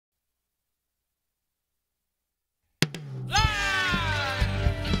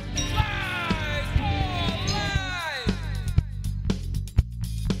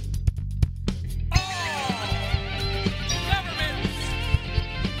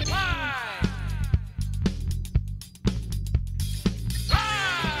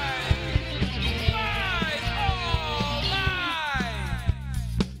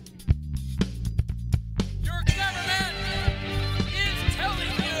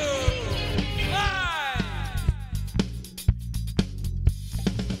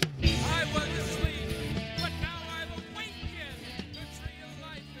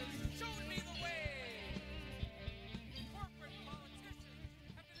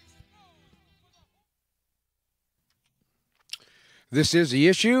This is the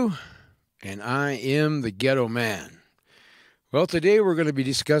issue, and I am the ghetto man. Well, today we're going to be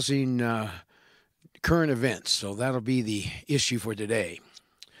discussing current events, so that'll be the issue for today.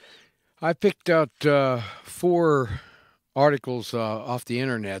 I picked out four articles off the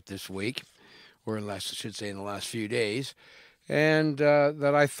internet this week, or I should say in the last few days, and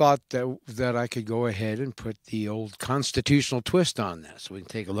that I thought that I could go ahead and put the old constitutional twist on this. We can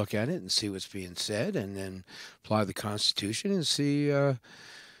take a look at it and see what's being said, and then apply the Constitution and see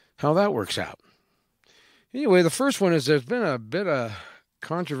how that works out. Anyway, the first one is there's been a bit of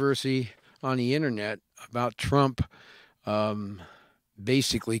controversy on the internet about Trump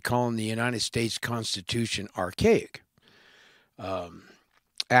basically calling the United States Constitution archaic. Um,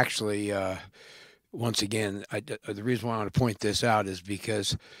 actually, once again, the reason why I want to point this out is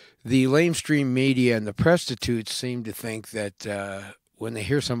because the lamestream media and the prostitutes seem to think that when they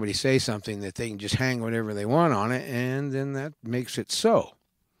hear somebody say something that they can just hang whatever they want on it, and then that makes it so.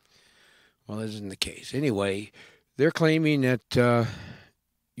 Well, that isn't the case. Anyway, they're claiming that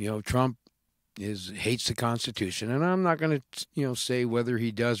Trump hates the Constitution, and I'm not going to say whether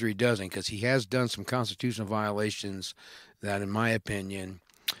he does or he doesn't, because he has done some constitutional violations that, in my opinion,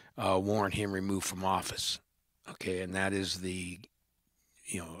 warrant him removed from office. Okay, and that is the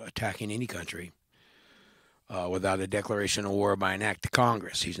attacking any country without a declaration of war by an act of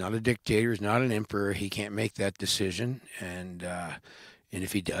Congress. He's not a dictator. He's not an emperor. He can't make that decision, and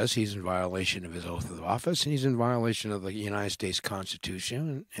if he does, he's in violation of his oath of office, and he's in violation of the United States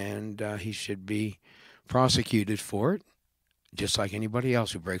Constitution, and he should be prosecuted for it, just like anybody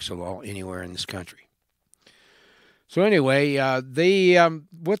else who breaks the law anywhere in this country. So anyway,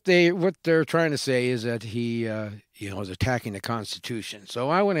 what they're trying to say is that he is attacking the Constitution. So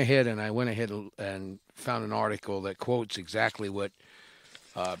I went ahead and found an article that quotes exactly what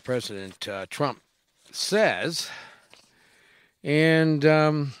President Trump says. And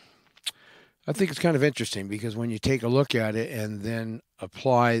I think it's kind of interesting because when you take a look at it and then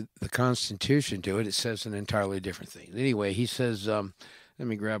apply the Constitution to it, it says an entirely different thing. Anyway, he says, let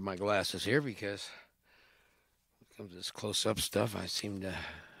me grab my glasses here because when it comes to this close-up stuff, I seem to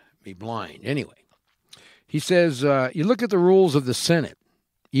be blind. Anyway, he says, you look at the rules of the Senate,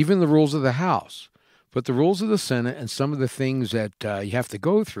 even the rules of the House, but the rules of the Senate and some of the things that you have to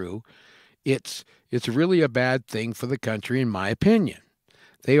go through, it's really a bad thing for the country, in my opinion.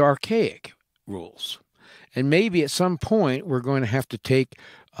 They are archaic rules. And maybe at some point we're going to have to take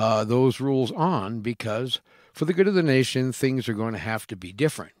those rules on because for the good of the nation, things are going to have to be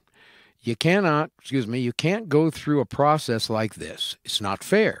different. You can't go through a process like this. It's not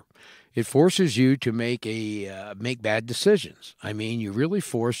fair. It forces you to make bad decisions. I mean, you're really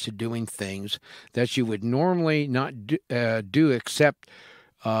forced to doing things that you would normally not do except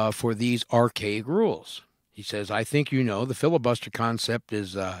for these archaic rules. He says, I think the filibuster concept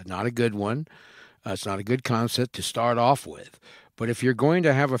is not a good one. It's not a good concept to start off with. But if you're going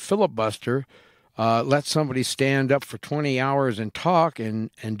to have a filibuster, let somebody stand up for 20 hours and talk and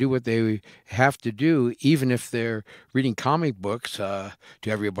do what they have to do, even if they're reading comic books to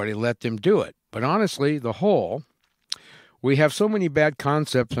everybody, let them do it. But honestly, we have so many bad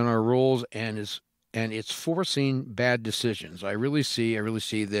concepts in our rules, and it's forcing bad decisions. I really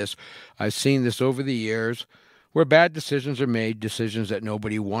see this. I've seen this over the years where bad decisions are made, decisions that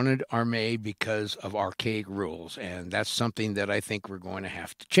nobody wanted are made because of archaic rules. And that's something that I think we're going to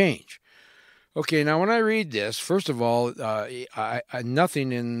have to change. Okay, now when I read this, first of all,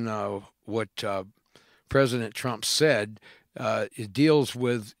 nothing in what President Trump said it deals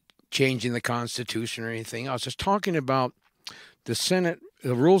with changing the Constitution or anything else. It's talking about the Senate,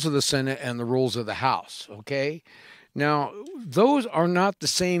 the rules of the Senate and the rules of the House, okay? Now, those are not the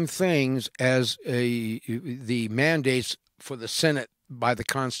same things as the mandates for the Senate by the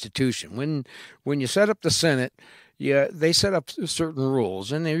Constitution. When you set up the Senate, they set up certain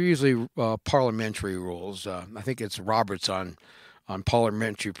rules, and they're usually parliamentary rules. I think it's Roberts on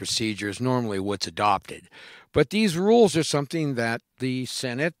parliamentary procedures, normally what's adopted. But these rules are something that the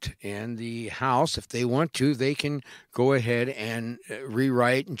Senate and the House, if they want to, they can go ahead and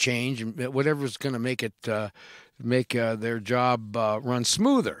rewrite and change and whatever's going to make their job run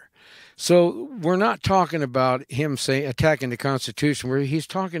smoother. So we're not talking about him attacking the Constitution, where he's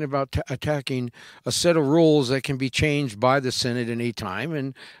talking about attacking a set of rules that can be changed by the Senate any time.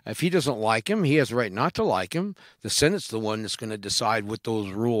 And if he doesn't like him, he has the right not to like him. The Senate's the one that's going to decide what those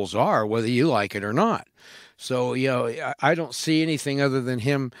rules are, whether you like it or not. So, I don't see anything other than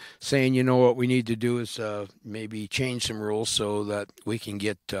him saying, what we need to do is maybe change some rules so that we can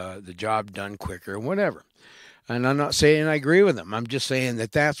get the job done quicker or whatever. And I'm not saying I agree with him. I'm just saying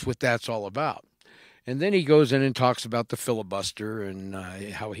that that's what that's all about. And then he goes in and talks about the filibuster and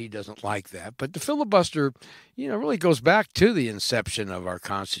how he doesn't like that. But the filibuster, really goes back to the inception of our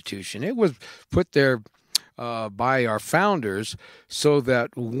Constitution. It was put there by our founders so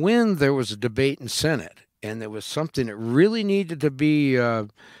that when there was a debate in Senate and there was something that really needed to be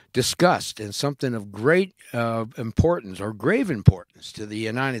discussed and something of great importance or grave importance to the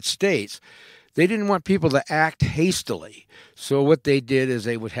United States, they didn't want people to act hastily. So what they did is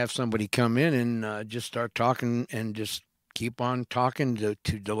they would have somebody come in and just start talking and just keep on talking to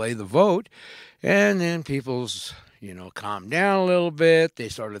delay the vote. And then people's, calmed down a little bit. They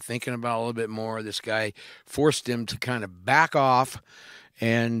started thinking about it a little bit more. This guy forced them to kind of back off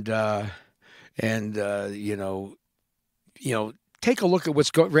and take a look at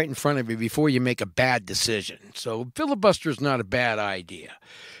what's right in front of you before you make a bad decision. So filibuster is not a bad idea.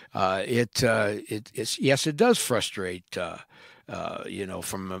 Yes, it does frustrate,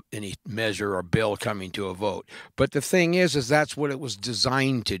 from any measure or bill coming to a vote. But the thing is that's what it was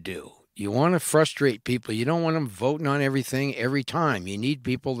designed to do. You want to frustrate people. You don't want them voting on everything every time. You need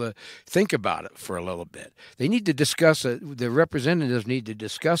people to think about it for a little bit. They need to discuss it. The representatives need to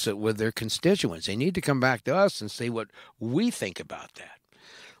discuss it with their constituents. They need to come back to us and say what we think about that.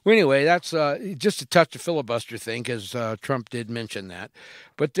 Well, anyway, that's just to touch the filibuster thing because Trump did mention that.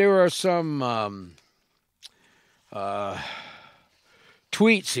 But there are some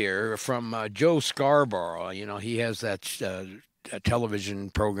tweets here from Joe Scarborough. He has that a television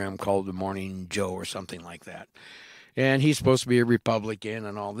program called The Morning Joe or something like that. And he's supposed to be a Republican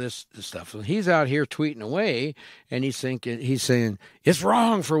and all this stuff. And he's out here tweeting away, and he's saying, it's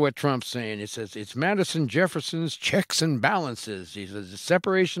wrong for what Trump's saying. It says, it's Madison Jefferson's checks and balances. He says, the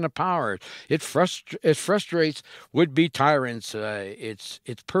separation of powers. It frustrates would-be tyrants. It's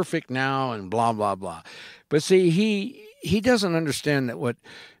perfect now and blah, blah, blah. But see, he doesn't understand that what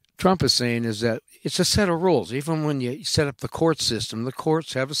Trump is saying is that it's a set of rules. Even when you set up the court system, the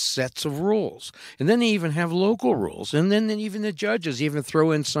courts have sets of rules. And then they even have local rules. And then even the judges even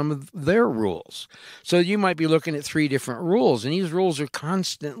throw in some of their rules. So you might be looking at 3 different rules, and these rules are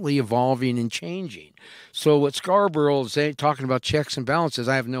constantly evolving and changing. So what Scarborough is saying, talking about checks and balances,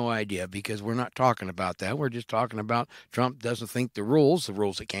 I have no idea because we're not talking about that. We're just talking about Trump doesn't think the rules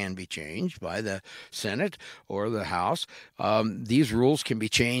that can be changed by the Senate or the House, these rules can be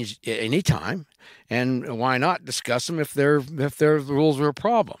changed anytime. And why not discuss them if their rules are a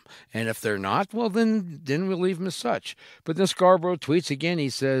problem? And if they're not, well, then we'll leave them as such. But then Scarborough tweets again. He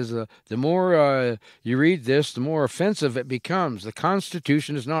says, the more you read this, the more offensive it becomes. The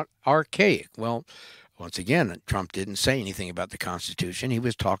Constitution is not archaic. Well, once again, Trump didn't say anything about the Constitution. He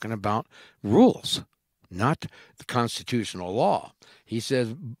was talking about rules, not the constitutional law. He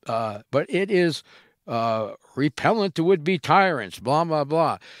says, but it is repellent to would-be tyrants, blah, blah,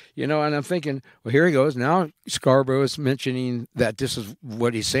 blah. And I'm thinking, well, here he goes. Now Scarborough is mentioning that this is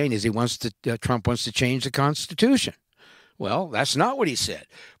what he's saying is Trump wants to change the Constitution. Well, that's not what he said.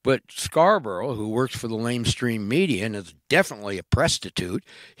 But Scarborough, who works for the lamestream media and is definitely a prostitute,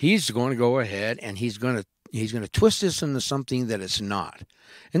 he's going to go ahead and he's going to twist this into something that it's not.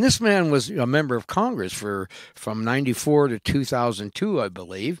 And this man was a member of Congress from 94 to 2002, I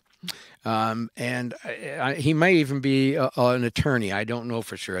believe. And he may even be an attorney. I don't know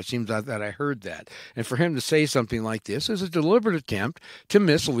for sure. It seems that I heard that. And for him to say something like this is a deliberate attempt to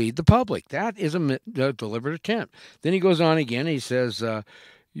mislead the public. That is a deliberate attempt. Then he goes on again. He says,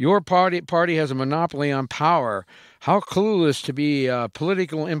 your party has a monopoly on power. How clueless to be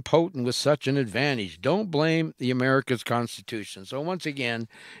political impotent with such an advantage. Don't blame the America's Constitution. So once again,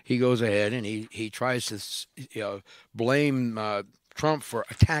 he goes ahead and he tries to blame Trump for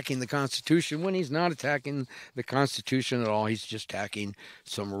attacking the Constitution when he's not attacking the Constitution at all. He's just attacking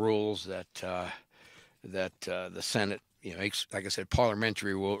some rules that the Senate, like I said,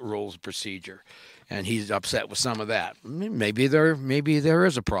 parliamentary rules of procedure, and he's upset with some of that. Maybe there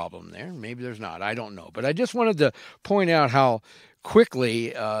is a problem there. Maybe there's not. I don't know. But I just wanted to point out how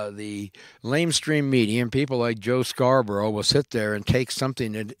quickly the lamestream media and people like Joe Scarborough will sit there and take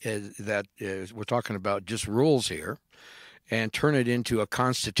something that is, we're talking about just rules here, and turn it into a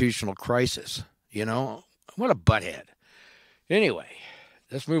constitutional crisis. What a butthead. Anyway,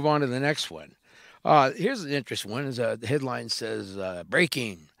 let's move on to the next one. Here's an interesting one. The headline says,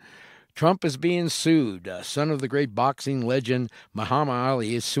 breaking. Trump is being sued. Son of the great boxing legend Muhammad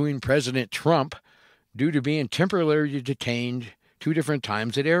Ali is suing President Trump due to being temporarily detained 2 different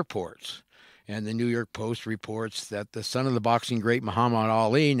times at airports. And the New York Post reports that the son of the boxing great Muhammad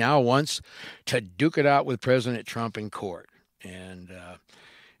Ali now wants to duke it out with President Trump in court. And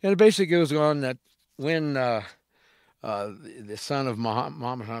it basically goes on that when the son of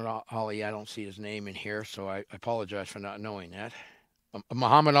Muhammad Ali. I don't see his name in here, so I apologize for not knowing that.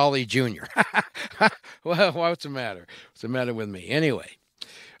 Muhammad Ali Jr. Well, what's the matter? What's the matter with me? Anyway,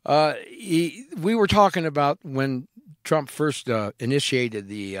 we were talking about when Trump first initiated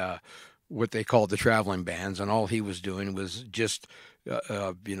the what they called the traveling bans, and all he was doing was just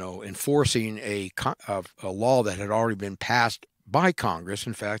enforcing a law that had already been passed by Congress.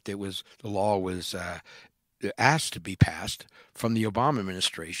 In fact, the law was asked to be passed from the Obama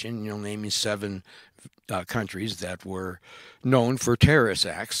administration, naming 7 countries that were known for terrorist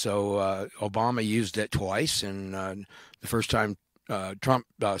acts. So Obama used it twice, and the first time Trump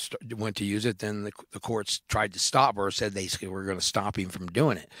went to use it, then the courts tried to stop or said they were going to stop him from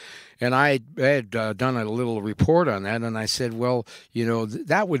doing it. And I had done a little report on that, and I said, well,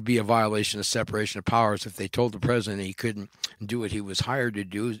 that would be a violation of separation of powers if they told the president he couldn't do what he was hired to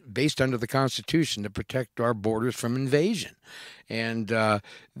do based under the Constitution to protect our borders from invasion. And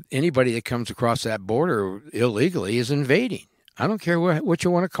anybody that comes across that border illegally is invading. I don't care what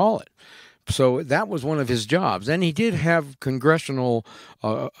you want to call it. So that was one of his jobs. And he did have congressional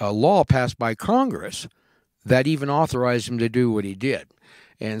a law passed by Congress that even authorized him to do what he did.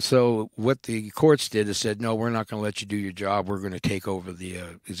 And so what the courts did is said, no, we're not going to let you do your job. We're going to take over the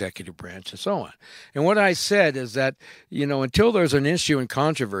executive branch and so on. And what I said is that, until there's an issue in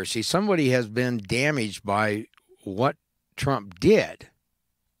controversy, somebody has been damaged by what Trump did.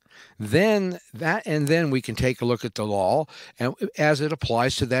 Then we can take a look at the law and as it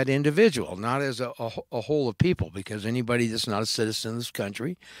applies to that individual, not as a whole of people, because anybody that's not a citizen of this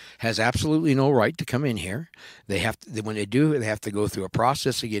country has absolutely no right to come in here. When they do, they have to go through a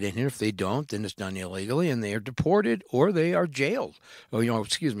process to get in here. If they don't, then it's done illegally and they are deported or they are jailed. Or,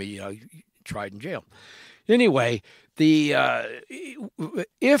 tried and jailed. Anyway,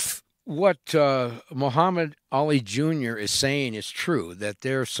 if what Muhammad Ali Jr. is saying is true, that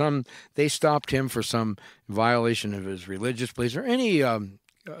they stopped him for some violation of his religious beliefs or any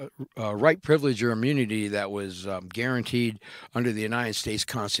right, privilege, or immunity that was guaranteed under the United States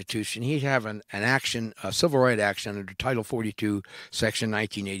Constitution, he'd have an action, a civil rights action under Title 42, Section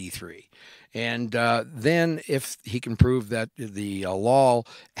 1983. And then if he can prove that the law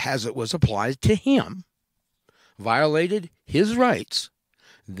as it was applied to him violated his rights,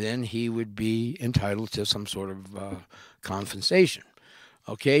 then he would be entitled to some sort of compensation.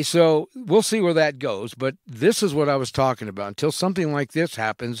 Okay, so we'll see where that goes, but this is what I was talking about. Until something like this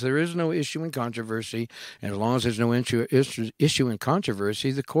happens, there is no issue in controversy, and as long as there's no issue in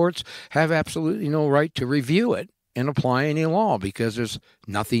controversy, the courts have absolutely no right to review it and apply any law because there's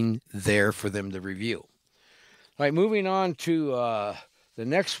nothing there for them to review. All right, moving on to the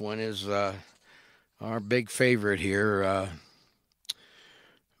next one is our big favorite here,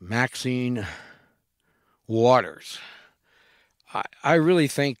 Maxine Waters. I really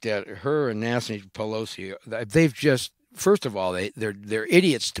think that her and Nancy Pelosi, they've just, first of all, they're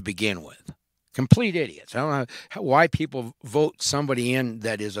idiots to begin with. Complete idiots. I don't know why people vote somebody in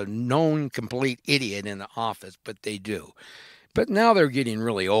that is a known complete idiot in the office, but they do. But now they're getting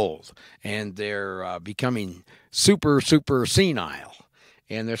really old, and they're becoming super senile.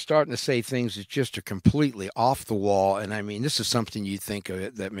 And they're starting to say things that just are completely off the wall. And I mean, this is something you'd think of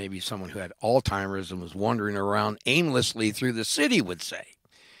it that maybe someone who had Alzheimer's and was wandering around aimlessly through the city would say.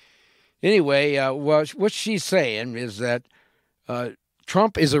 Anyway, what she's saying is that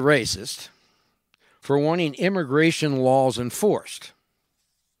Trump is a racist for wanting immigration laws enforced.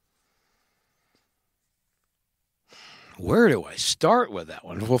 Where do I start with that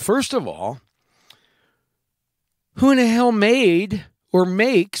one? Well, first of all, who in the hell made or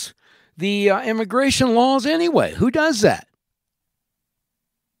makes the immigration laws anyway? Who does that?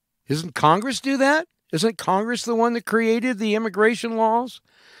 Isn't Congress do that? Isn't Congress the one that created the immigration laws?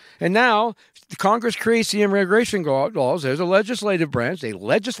 And now Congress creates the immigration laws. There's a legislative branch. They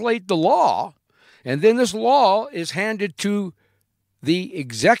legislate the law. And then this law is handed to the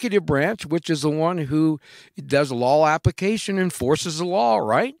executive branch, which is the one who does law application, enforces the law,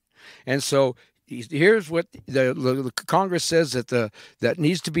 right? And so here's what the Congress says that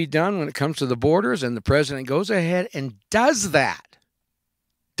needs to be done when it comes to the borders, and the president goes ahead and does that.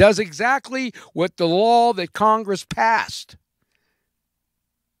 Does exactly what the law that Congress passed.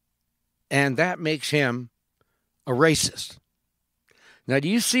 And that makes him a racist. Now, do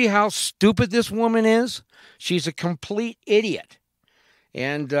you see how stupid this woman is? She's a complete idiot.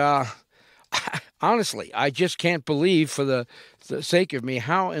 And honestly, I just can't believe, for the sake of me,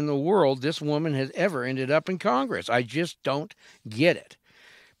 how in the world this woman has ever ended up in Congress. I just don't get it.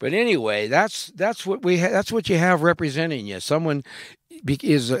 But anyway, that's what we that's what you have representing you. Someone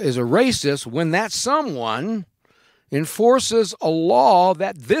is a racist when that someone enforces a law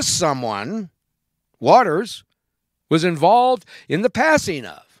that this someone, Waters, was involved in the passing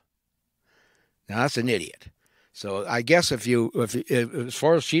of. Now, that's an idiot. So I guess if as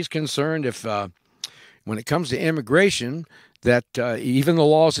far as she's concerned, when it comes to immigration, that even the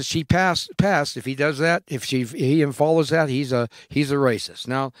laws that she passed, if he does that, if he follows that, he's a racist.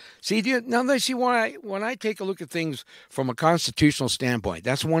 Now, see when I take a look at things from a constitutional standpoint,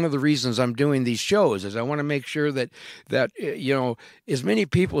 that's one of the reasons I'm doing these shows, is I want to make sure that as many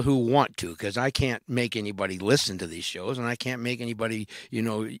people who want to, because I can't make anybody listen to these shows, and I can't make anybody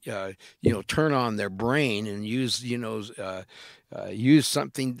turn on their brain and use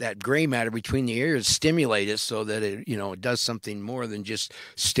something, that gray matter between the ears, stimulate it so that it does something more than just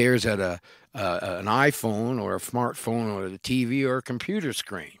stares at an iPhone or a smartphone or the TV or a computer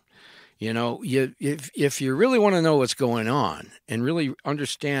screen. If you really want to know what's going on and really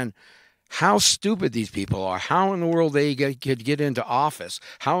understand how stupid these people are, how in the world they could get into office,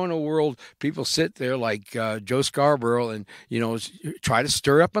 how in the world people sit there like Joe Scarborough and try to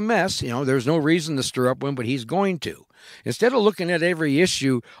stir up a mess. There's no reason to stir up one, but he's going to. Instead of looking at every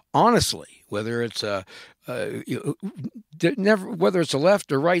issue honestly, whether it's whether it's the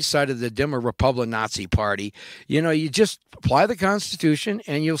left or right side of the Demo Republican Nazi Party, you just apply the Constitution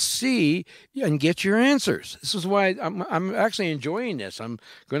and you'll see and get your answers. This is why I'm actually enjoying this. I'm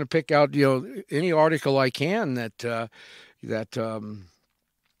going to pick out any article I can that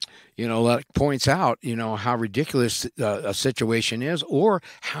points out how ridiculous a situation is, or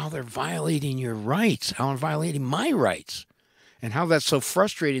how they're violating your rights, how they're violating my rights, and how that's so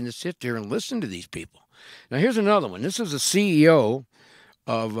frustrating to sit there and listen to these people. Now, here's another one. This is the CEO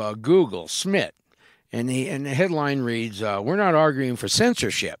of Google, Schmidt, and the headline reads, "We're not arguing for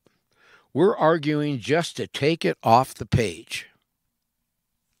censorship. We're arguing just to take it off the page."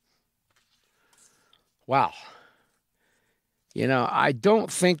 Wow. I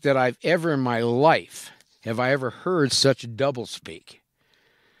don't think that I've ever in my life have I ever heard such doublespeak.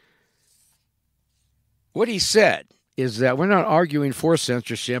 What he said is that we're not arguing for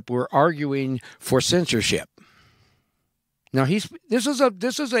censorship, we're arguing for censorship. Now this is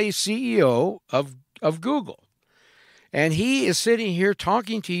a CEO of Google, and he is sitting here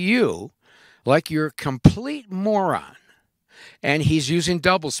talking to you like you're a complete moron. And he's using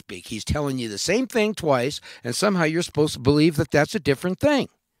doublespeak. He's telling you the same thing twice, and somehow you're supposed to believe that that's a different thing.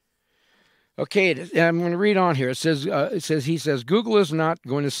 Okay, I'm going to read on here. He says Google is not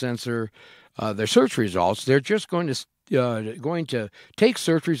going to censor their search results. They're just going to take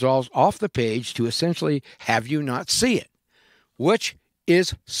search results off the page to essentially have you not see it, which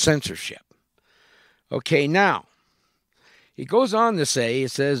is censorship. Okay, now, he goes on to say,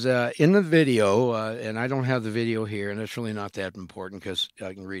 it says in the video, and I don't have the video here, and it's really not that important because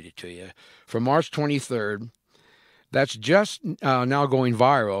I can read it to you, from March 23rd, that's just now going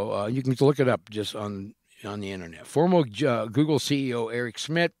viral. You can look it up just on the internet. Former CEO Eric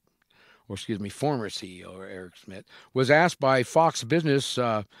Schmidt, former CEO Eric Schmidt, was asked by Fox Business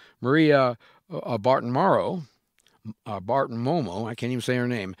Maria Bartiromo, I can't even say her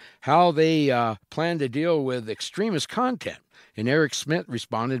name, how they plan to deal with extremist content. And Eric Schmidt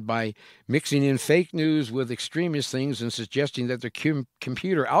responded by mixing in fake news with extremist things and suggesting that the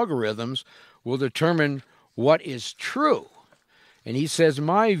computer algorithms will determine what is true. And he says,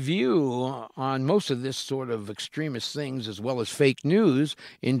 my view on most of this sort of extremist things, as well as fake news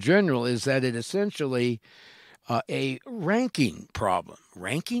in general, is that it essentially a ranking problem.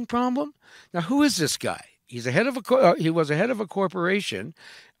 Ranking problem? Now, who is this guy? He's he was a head of a corporation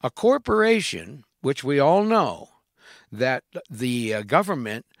which we all know that the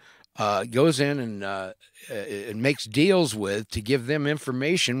government goes in and makes deals with to give them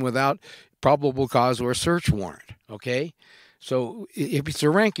information without probable cause or a search warrant. Okay, so it's a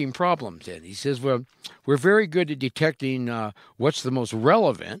ranking problem. Then he says, well, we're very good at detecting what's the most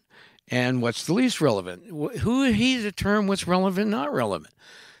relevant and what's the least relevant. Who he determine what's relevant, not relevant.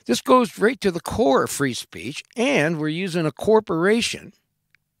 This goes right to the core of free speech, and we're using a corporation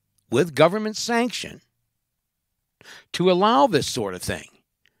with government sanction to allow this sort of thing.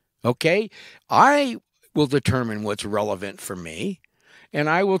 Okay? I will determine what's relevant for me, and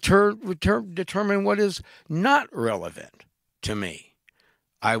I will determine what is not relevant to me.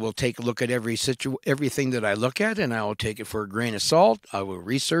 I will take a look at everything that I look at, and I will take it for a grain of salt. I will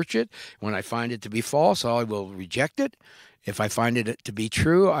research it. When I find it to be false, I will reject it. If I find it to be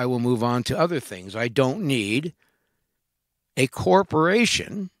true, I will move on to other things. I don't need a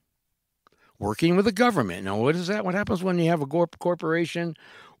corporation working with the government. Now, what is that? What happens when you have a corporation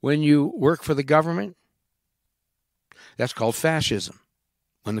when you work for the government? That's called fascism.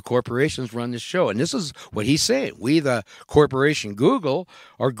 when the corporations run this show. And this is what he's saying. We, the corporation Google,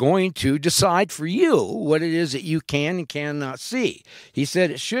 are going to decide for you what it is that you can and cannot see. He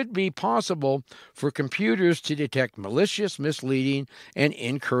said it should be possible for computers to detect malicious, misleading, and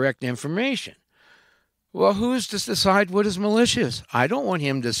incorrect information. Well, who's to decide what is malicious? I don't want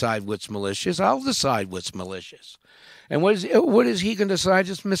him to decide what's malicious. I'll decide what's malicious. And what is he going to decide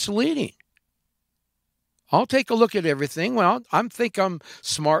is misleading? I'll take a look at everything. Well, I think I'm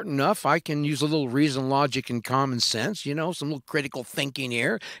smart enough. I can use a little reason, logic, and common sense, some little critical thinking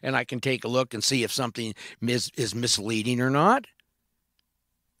here, and I can take a look and see if something is misleading or not.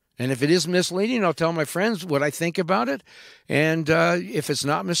 And if it is misleading, I'll tell my friends what I think about it. And if it's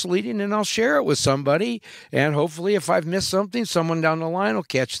not misleading, then I'll share it with somebody. And hopefully, if I've missed something, someone down the line will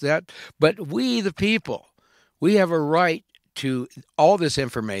catch that. But we, the people, we have a right to all this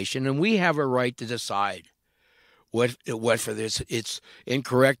information, and we have a right to decide what for this it's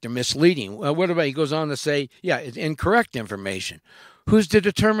incorrect or misleading. Well, what about, he goes on to say, it's incorrect information. Who's to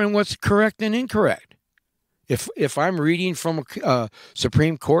determine what's correct and incorrect? If I'm reading from a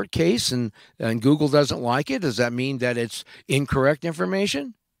Supreme Court case and Google doesn't like it, does that mean that it's incorrect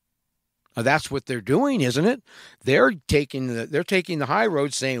information? That's what they're doing, isn't it? They're taking the high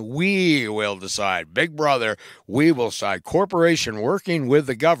road, saying we will decide. Big brother, we will decide. Corporation working with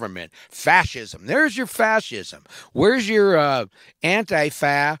the government. Fascism. There's your fascism. Where's your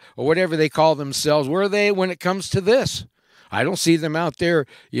anti-fa or whatever they call themselves? Where are they when it comes to this? I don't see them out there,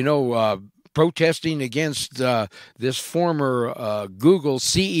 protesting against this former Google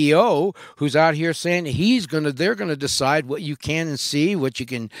CEO who's out here saying they're going to decide what you can and see, what you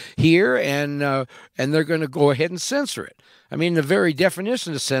can hear, and they're going to go ahead and censor it. I mean, the very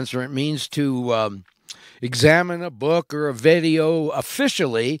definition of censor it means to examine a book or a video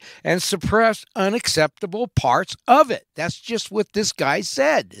officially and suppress unacceptable parts of it. That's just what this guy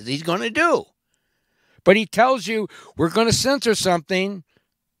said he's going to do. But he tells you we're going to censor something,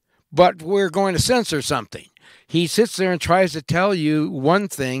 but we're going to censor something. He sits there and tries to tell you one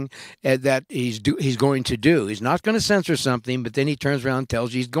thing that he's going to do. He's not going to censor something, but then he turns around and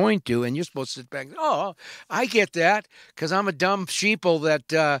tells you he's going to, and you're supposed to sit back and, oh, I get that, because I'm a dumb sheeple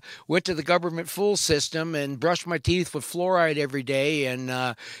that went to the government fool system and brushed my teeth with fluoride every day and,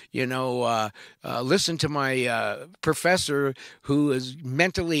 listen to my professor who is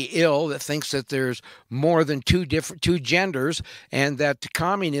mentally ill that thinks that there's more than two genders, and that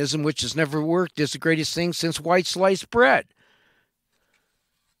communism, which has never worked, is the greatest thing since white sliced bread.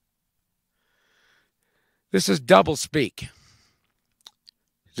 This is double speak.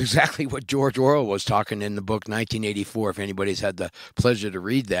 It's exactly what George Orwell was talking in the book 1984, if anybody's had the pleasure to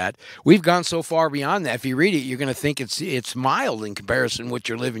read that. We've gone so far beyond that. If you read it, you're going to think it's mild in comparison to what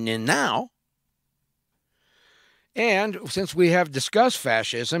you're living in now. And since we have discussed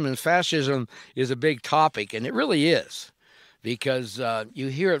fascism, and fascism is a big topic, and it really is, because you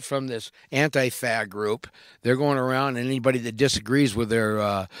hear it from this anti-fa group. They're going around, and anybody that disagrees with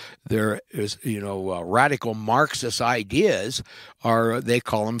their radical Marxist ideas they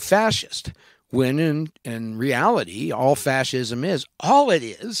call them fascist. When in reality, all fascism is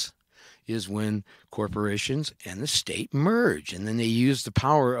when corporations and the state merge, and then they use the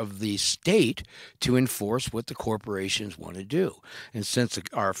power of the state to enforce what the corporations want to do. And since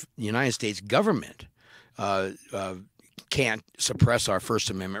our United States government can't suppress our First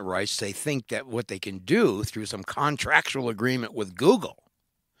Amendment rights, they think that what they can do through some contractual agreement with Google,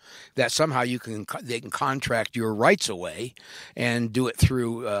 that somehow they can contract your rights away and do it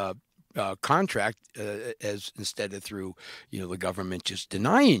through contract as instead of through the government just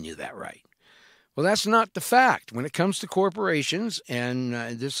denying you that right. Well, that's not the fact. When it comes to corporations, and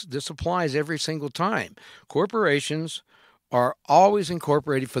this applies every single time, corporations are always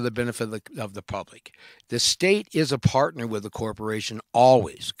incorporated for the benefit of the public. The state is a partner with the corporation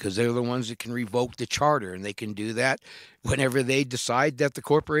always, because they're the ones that can revoke the charter, and they can do that whenever they decide that the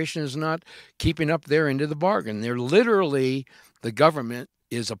corporation is not keeping up their end of the bargain. They're literally, the government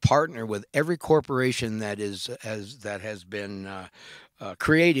is a partner with every corporation that has been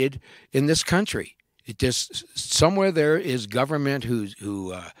created in this country. It just, somewhere there is government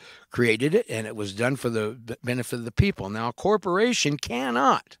who created it, and it was done for the benefit of the people. Now, a corporation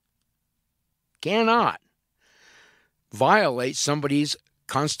cannot violate somebody's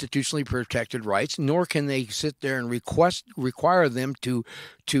constitutionally protected rights, nor can they sit there and require them to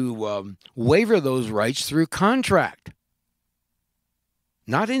waiver those rights through contract.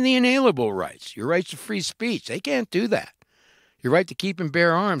 Not in the inalienable rights, your rights to free speech. They can't do that. Your right to keep and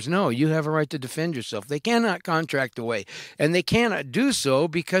bear arms. No, you have a right to defend yourself. They cannot contract away. And they cannot do so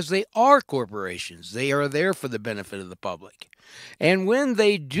because they are corporations. They are there for the benefit of the public. And when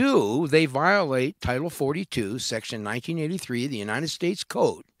they do, they violate Title 42, Section 1983 of the United States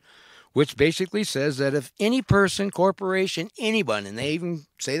Code, which basically says that if any person, corporation, anyone, and they even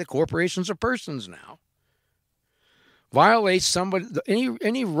say the corporations are persons now, violates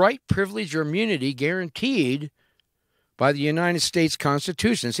any right, privilege, or immunity guaranteed by the United States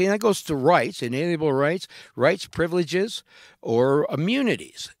Constitution. See, that goes to rights, inalienable rights, privileges, or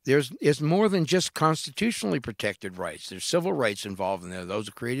immunities. It's more than just constitutionally protected rights. There's civil rights involved in there. Those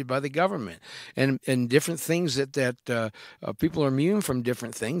are created by the government, and different things that people are immune from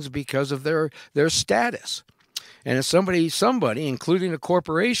different things because of their status. And if somebody, including a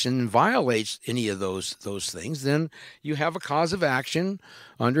corporation, violates any of those things, then you have a cause of action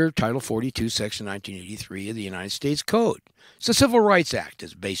under Title 42, Section 1983 of the United States Code. It's the Civil Rights Act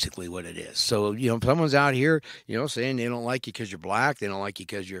is basically what it is. So, if someone's out here, saying they don't like you because you're black, they don't like you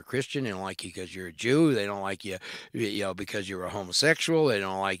because you're a Christian, they don't like you because you're a Jew, they don't like you, because you're a homosexual, they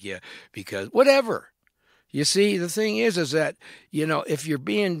don't like you because whatever. You see, the thing is that, if you're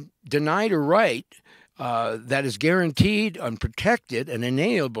being denied a right, that is guaranteed, unprotected, an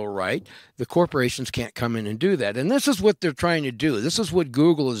inalienable right, the corporations can't come in and do that. And this is what they're trying to do. This is what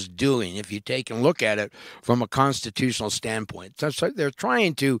Google is doing, if you take and look at it from a constitutional standpoint. So they're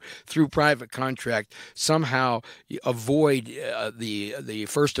trying to, through private contract, somehow avoid the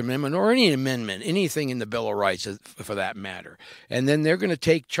First Amendment or any amendment, anything in the Bill of Rights for that matter. And then they're going to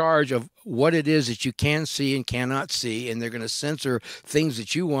take charge of what it is that you can see and cannot see, and they're going to censor things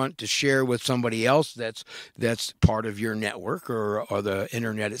that you want to share with somebody else that's part of your network or the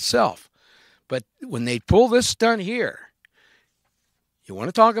internet itself. But when they pull this stunt here, you want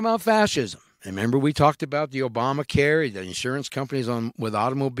to talk about fascism. Remember, we talked about the Obamacare, the insurance companies with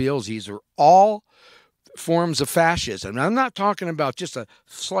automobiles. These are all forms of fascism. And I'm not talking about just a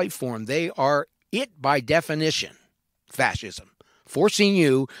slight form. They are it by definition, fascism. Forcing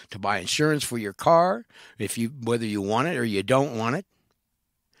you to buy insurance for your car, whether you want it or you don't want it.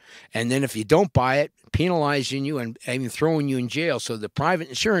 And then if you don't buy it, penalizing you and even throwing you in jail. So the private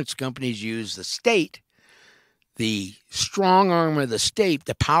insurance companies use the state, the strong arm of the state,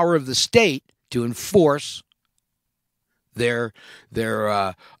 the power of the state to enforce their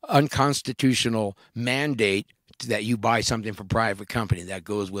unconstitutional mandate that you buy something from a private company. That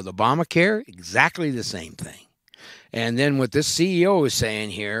goes with Obamacare, exactly the same thing. And then what this CEO is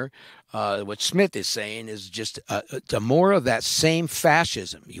saying here, what Schmidt is saying, is just more of that same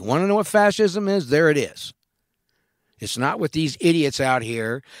fascism. You want to know what fascism is? There it is. It's not with these idiots out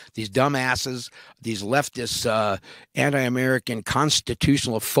here, these dumbasses, these leftist, anti-American,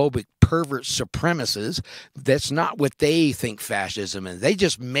 constitutional-phobic, pervert supremacists. That's not what they think fascism is. They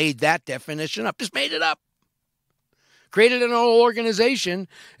just made that definition up, just made it up. Created an whole organization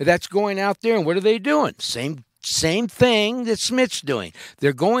that's going out there, and what are they doing? Same thing that Schmidt's doing.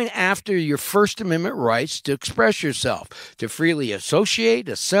 They're going after your First Amendment rights to express yourself, to freely associate,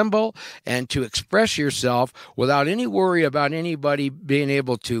 assemble, and to express yourself without any worry about anybody being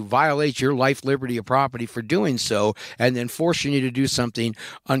able to violate your life, liberty, or property for doing so, and then forcing you to do something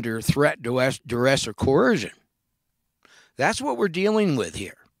under threat, duress, or coercion. That's what we're dealing with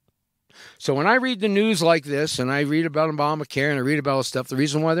here. So when I read the news like this, and I read about Obamacare, and I read about all this stuff, the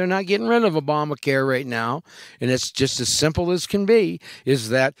reason why they're not getting rid of Obamacare right now, and it's just as simple as can be, is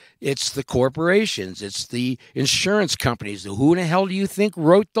that it's the corporations, it's the insurance companies. Who in the hell do you think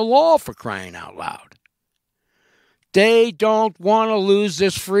wrote the law, for crying out loud? They don't want to lose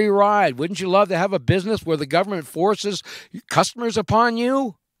this free ride. Wouldn't you love to have a business where the government forces customers upon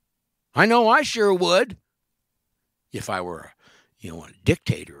you? I know I sure would, if I were, a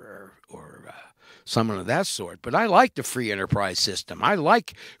dictator or someone of that sort. But I like the free enterprise system. I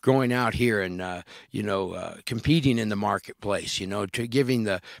like going out here and, competing in the marketplace, to giving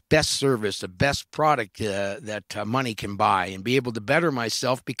the best service, the best product that money can buy, and be able to better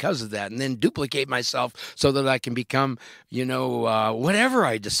myself because of that, and then duplicate myself so that I can become, whatever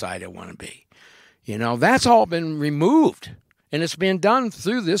I decide I want to be. That's all been removed. And it's been done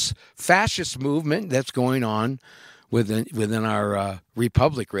through this fascist movement that's going on within our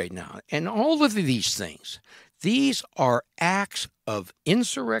republic right now. And all of these things, these are acts of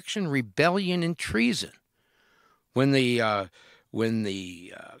insurrection, rebellion, and treason. When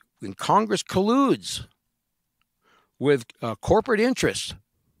Congress colludes with corporate interests,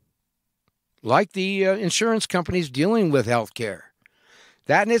 like the insurance companies dealing with health care,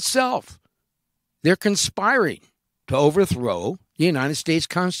 that in itself, they're conspiring to overthrow the United States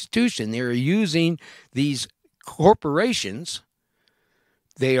Constitution. They're using these corporations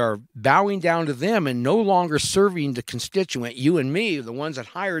they are bowing down to them and no longer serving the constituent, you and me, the ones that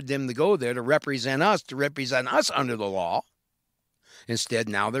hired them to go there to represent us under the law. Instead,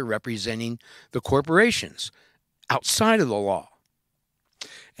 now they're representing the corporations outside of the law.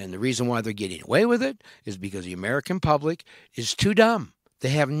 And the reason why they're getting away with it is because the American public is too dumb. They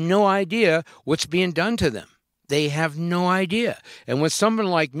have no idea what's being done to them. They have no idea. And when someone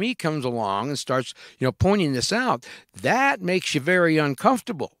like me comes along and starts, pointing this out, that makes you very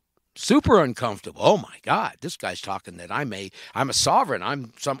uncomfortable. Super uncomfortable. Oh my God, this guy's talking that I'm a sovereign.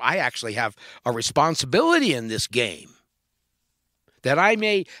 I actually have a responsibility in this game. That I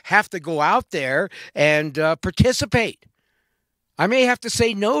may have to go out there and participate. I may have to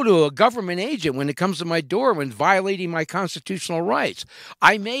say no to a government agent when it comes to my door when violating my constitutional rights.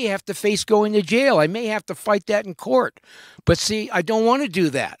 I may have to face going to jail. I may have to fight that in court. But see, I don't want to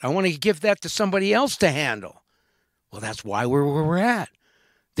do that. I want to give that to somebody else to handle. Well, that's why we're where we're at.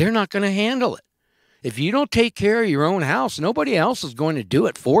 They're not going to handle it. If you don't take care of your own house, nobody else is going to do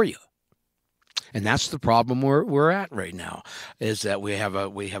it for you. And that's the problem we're at right now, is that we have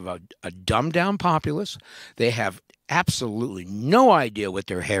a dumbed down populace. They have absolutely no idea what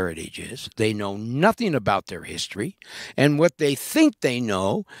their heritage is. They know nothing about their history. And what they think they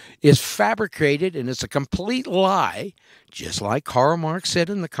know is fabricated, and it's a complete lie. Just like Karl Marx said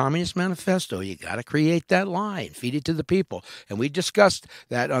in the Communist Manifesto, you got to create that lie and feed it to the people. And we discussed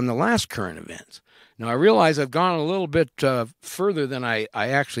that on the last current events. Now, I realize I've gone a little bit further than I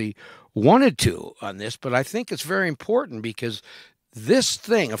actually wanted to on this, but I think it's very important because this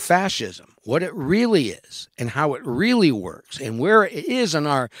thing of fascism, what it really is and how it really works and where it is in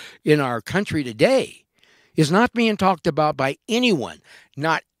our country today is not being talked about by anyone,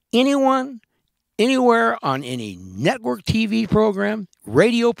 not anyone, anywhere on any network TV program,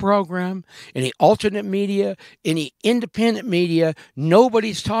 radio program, any alternate media, any independent media.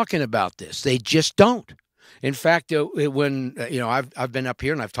 Nobody's talking about this. They just don't. In fact, when I've been up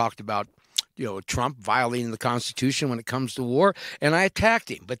here and I've talked about Trump violating the Constitution when it comes to war, and I attacked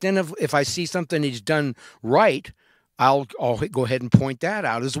him. But then if I see something he's done right, I'll go ahead and point that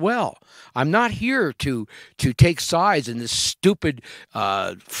out as well. I'm not here to take sides in this stupid,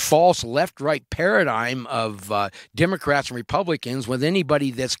 false left-right paradigm of Democrats and Republicans. With anybody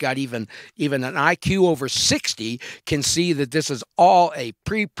that's got even an IQ over 60 can see that this is all a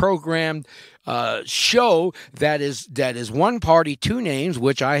pre-programmed show that is one party, two names,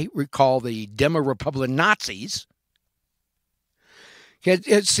 which I recall the Demo-Republican Nazis.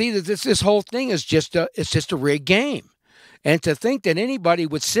 See that this whole thing is just a rigged game. And to think that anybody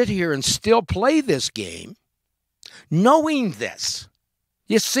would sit here and still play this game, knowing this,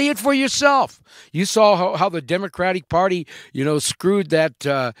 you see it for yourself. You saw how the Democratic Party, screwed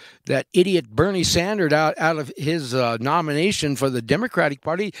that idiot Bernie Sanders out of his nomination for the Democratic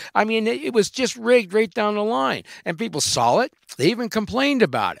Party. I mean, it was just rigged right down the line, and people saw it. They even complained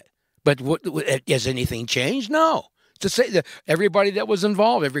about it. But has anything changed? No. To say that everybody that was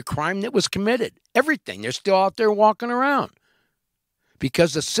involved, every crime that was committed, everything, they're still out there walking around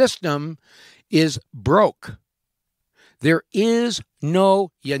because the system is broke. There is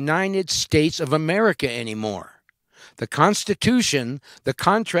no United States of America anymore. The Constitution, the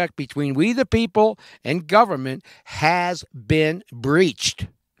contract between we the people and government, has been breached.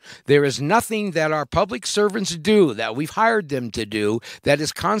 There is nothing that our public servants do, that we've hired them to do, that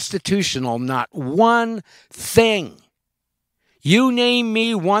is constitutional. Not one thing. You name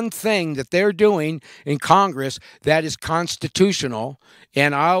me one thing that they're doing in Congress that is constitutional,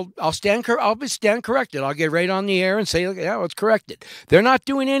 and I'll stand corrected. I'll get right on the air and say, yeah, it's corrected. They're not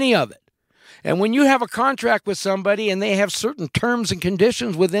doing any of it. And when you have a contract with somebody and they have certain terms and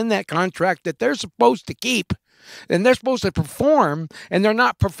conditions within that contract that they're supposed to keep, and they're supposed to perform, and they're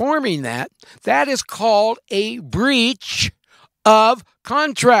not performing that, that is called a breach of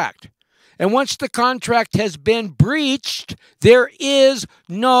contract. And once the contract has been breached, there is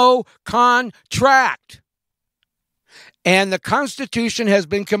no contract. And the Constitution has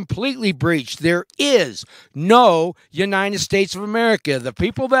been completely breached. There is no United States of America. The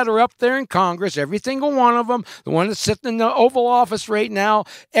people that are up there in Congress, every single one of them, the one that's sitting in the Oval Office right now,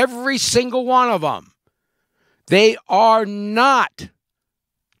 every single one of them, they are not.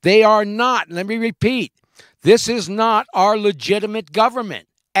 Let me repeat. This is not our legitimate government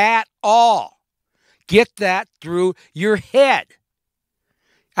at all. Get that through your head.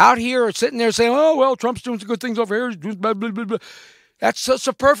 Out here sitting there saying, oh, well, Trump's doing some good things over here. Blah, blah, blah, blah. That's so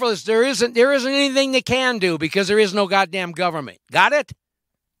superfluous. There isn't anything they can do because there is no goddamn government. Got it?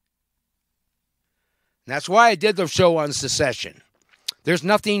 And that's why I did the show on secession. There's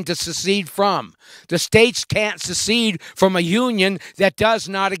nothing to secede from. The states can't secede from a union that does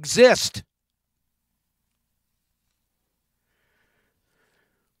not exist.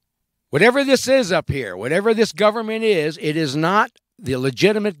 Whatever this is up here, whatever this government is, it is not the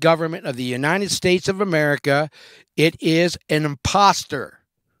legitimate government of the United States of America. It is an imposter.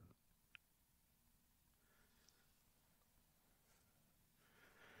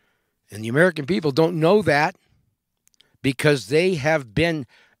 And the American people don't know that because they have been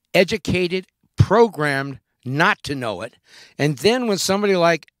educated, programmed not to know it. And then when somebody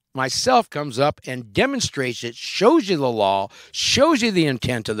like myself comes up and demonstrates it, shows you the law, shows you the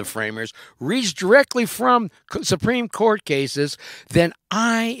intent of the framers, reads directly from Supreme Court cases, then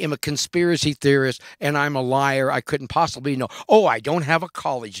I am a conspiracy theorist and I'm a liar. I couldn't possibly know. Oh, I don't have a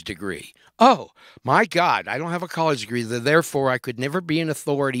college degree. Oh, my God, I don't have a college degree. Therefore, I could never be an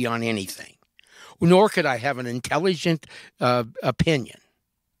authority on anything, nor could I have an intelligent opinion.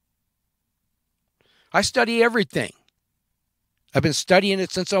 I study everything. I've been studying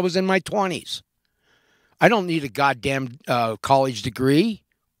it since I was in my 20s. I don't need a goddamn college degree.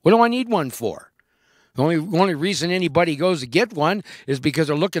 What do I need one for? The only reason anybody goes to get one is because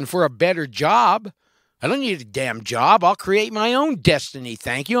they're looking for a better job. I don't need a damn job. I'll create my own destiny,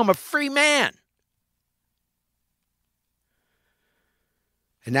 thank you. I'm a free man.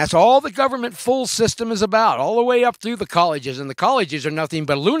 And that's all the government full system is about, all the way up through the colleges. And the colleges are nothing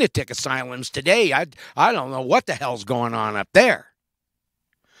but lunatic asylums today. I don't know what the hell's going on up there.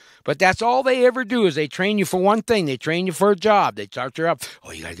 But that's all they ever do is they train you for one thing. They train you for a job. They start you up. Oh,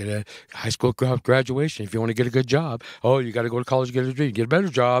 you got to get a high school graduation if you want to get a good job. Oh, you got to go to college, get a degree, get a better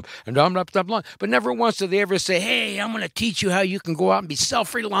job, and blah, blah, blah, blah. But never once do they ever say, hey, I'm going to teach you how you can go out and be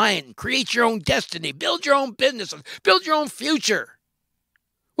self-reliant and create your own destiny, build your own business, build your own future.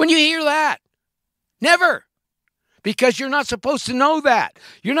 When you hear that? Never. Because you're not supposed to know that.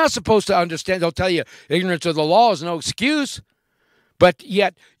 You're not supposed to understand. They'll tell you ignorance of the law is no excuse. But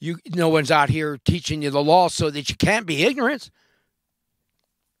yet, no one's out here teaching you the law so that you can't be ignorant.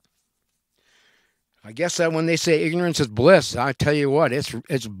 I guess that when they say ignorance is bliss, I tell you what,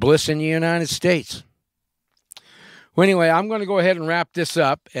 it's bliss in the United States. Well, anyway, I'm going to go ahead and wrap this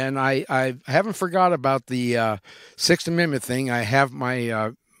up. And I haven't forgot about the Sixth Amendment thing. I have my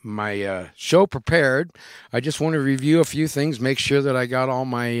show prepared. I just want to review a few things, make sure that I got all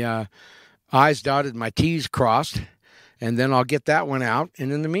my I's dotted, my T's crossed. And then I'll get that one out.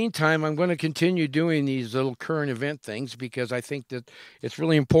 And in the meantime, I'm going to continue doing these little current event things because I think that it's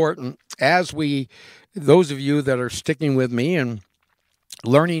really important as those of you that are sticking with me and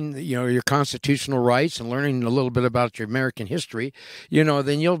learning, your constitutional rights and learning a little bit about your American history,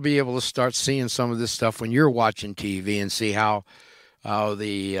 then you'll be able to start seeing some of this stuff when you're watching TV and see how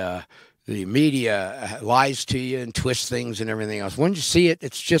the media lies to you and twists things and everything else. When you see it,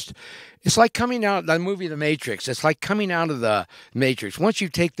 it's like coming out, the movie The Matrix. It's like coming out of the Matrix. Once you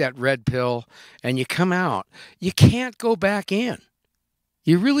take that red pill and you come out, you can't go back in.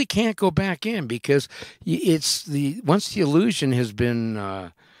 You really can't go back in because once the illusion has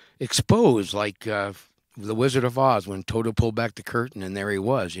been exposed, like The Wizard of Oz, when Toto pulled back the curtain and there he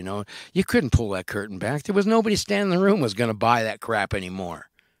was, you couldn't pull that curtain back. There was nobody standing in the room was going to buy that crap anymore.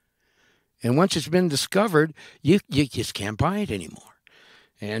 And once it's been discovered, you just can't buy it anymore.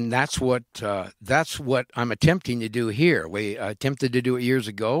 And that's what I'm attempting to do here. We attempted to do it years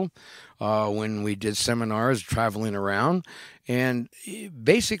ago when we did seminars traveling around. And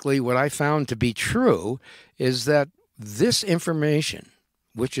basically what I found to be true is that this information,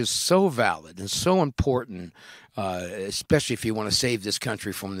 which is so valid and so important, especially if you want to save this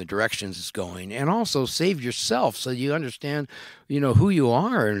country from the directions it's going, and also save yourself so you understand, who you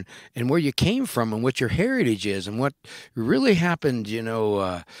are and where you came from and what your heritage is and what really happened,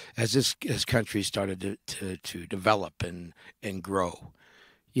 as this country started to develop and grow.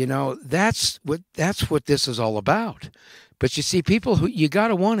 That's what this is all about. But you see, people you got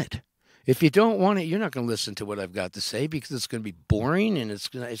to want it. If you don't want it, you're not going to listen to what I've got to say because it's going to be boring and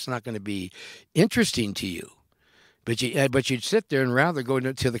it's not going to be interesting to you. But you'd sit there and rather go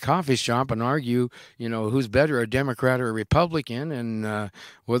to the coffee shop and argue, who's better, a Democrat or a Republican, and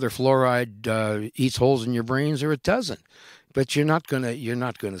whether fluoride eats holes in your brains or it doesn't. But you're not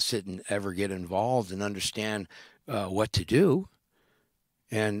gonna sit and ever get involved and understand what to do.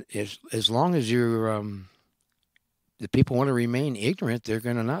 And as long as the people want to remain ignorant, they're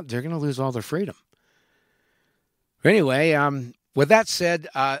gonna lose all their freedom. Anyway, with that said,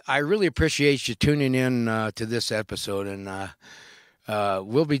 I really appreciate you tuning in to this episode, and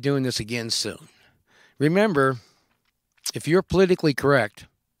we'll be doing this again soon. Remember, if you're politically correct,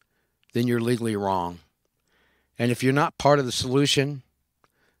 then you're legally wrong. And if you're not part of the solution,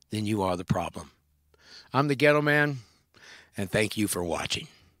 then you are the problem. I'm the Ghetto Man, and thank you for watching.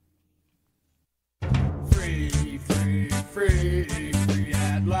 Free, free, free, free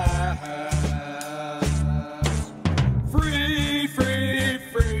at last. Free, free,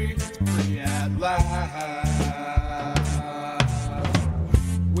 free, free at last.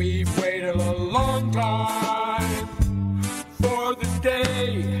 We've waited a long time for the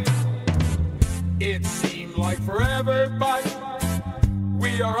day. It seemed like forever, but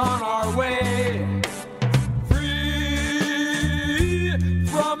we are on our way. Free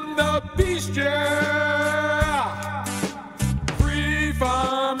from the beast, yeah. Free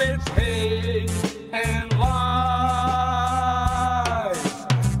from its hate and lies.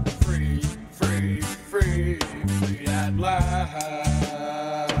 Free, free, free, free at last.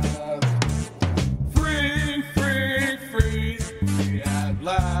 Free, free, free, free at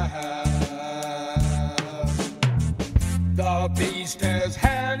last. The beast has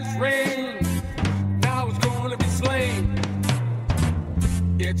had his reign, now it's going to be slain.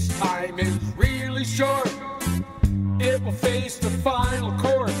 Its time is really short, it will face the final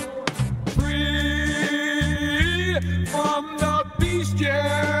court. Free from the beast,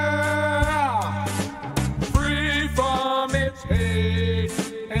 yeah. Free from its hate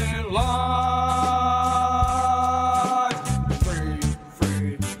and lies. Free,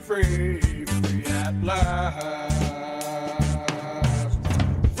 free, free, free at last.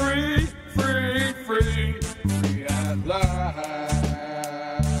 Free, free, free, free at last.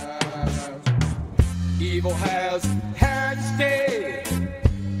 Evil has had its day,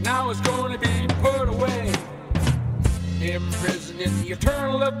 now it's going to be put away. Imprisoned in the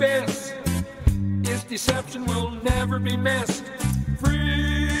eternal abyss, its deception will never be missed.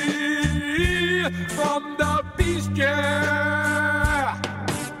 Free from the beast, yeah.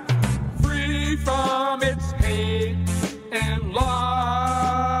 Free from its hate and lies.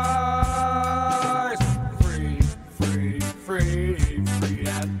 Free, free, free, free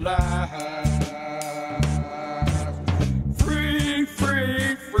at last. Free,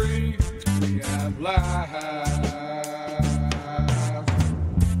 free, free, free at last.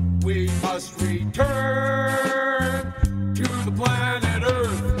 We must return to the planet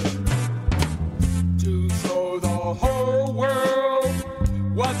Earth to show the whole world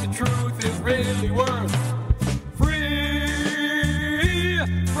what the truth is really worth. Free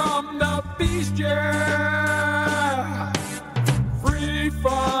from the beast, yeah. Free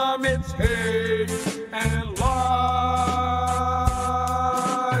from its hate and lies.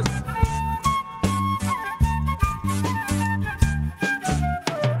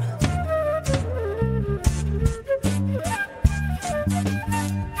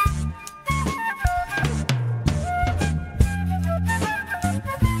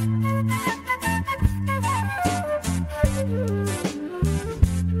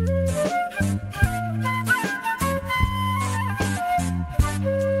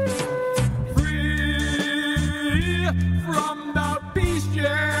 From the beast,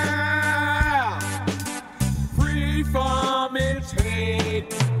 yeah. Free from its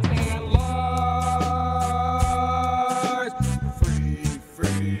hate and lies. Free,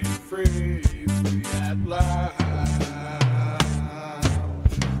 free, free, free at last.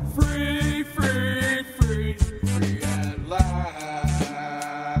 Free, free, free, free at last.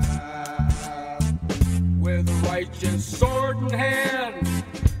 With a righteous sword in hand,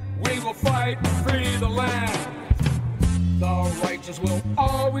 we will fight and free the land. The righteous will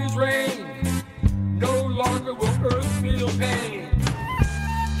always reign.